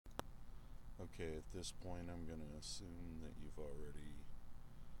Okay, at this point I'm going to assume that you've already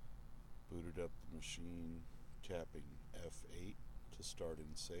booted up the machine, tapping F8 to start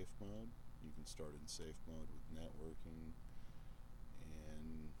in safe mode. You can start in safe mode with networking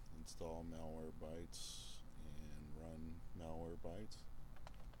and install malwarebytes and run malwarebytes.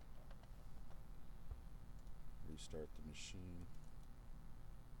 Restart the machine.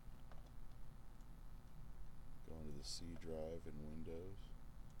 Go into the C drive in Windows.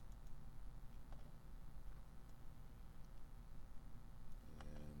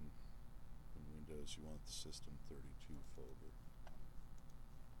 And in Windows you want the System32 folder.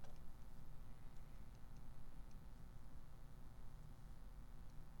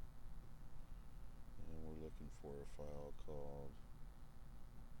 And we're looking for a file called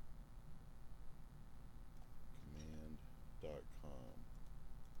command.com.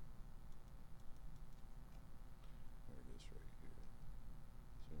 There it is right here.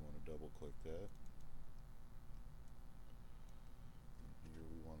 So we want to double click that. And here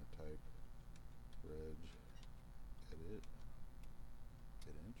we want to type regedit.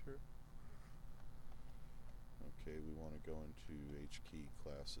 Hit enter. Okay, we want to go into HKey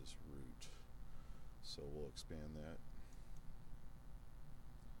classes root. So we'll expand that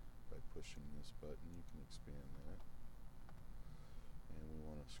by pushing this button. You can expand that. And we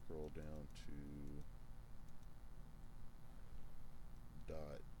want to scroll down to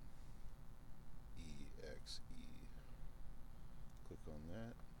 .exe. Click on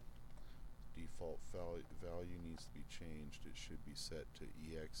that. Default value needs to be changed. It should be set to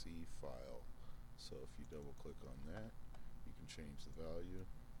exefile. So if you double click on that, you can change the value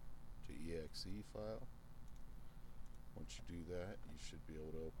to exefile. Once you do that, you should be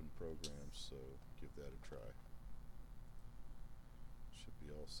able to open programs, so give that a try. Should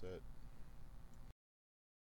be all set.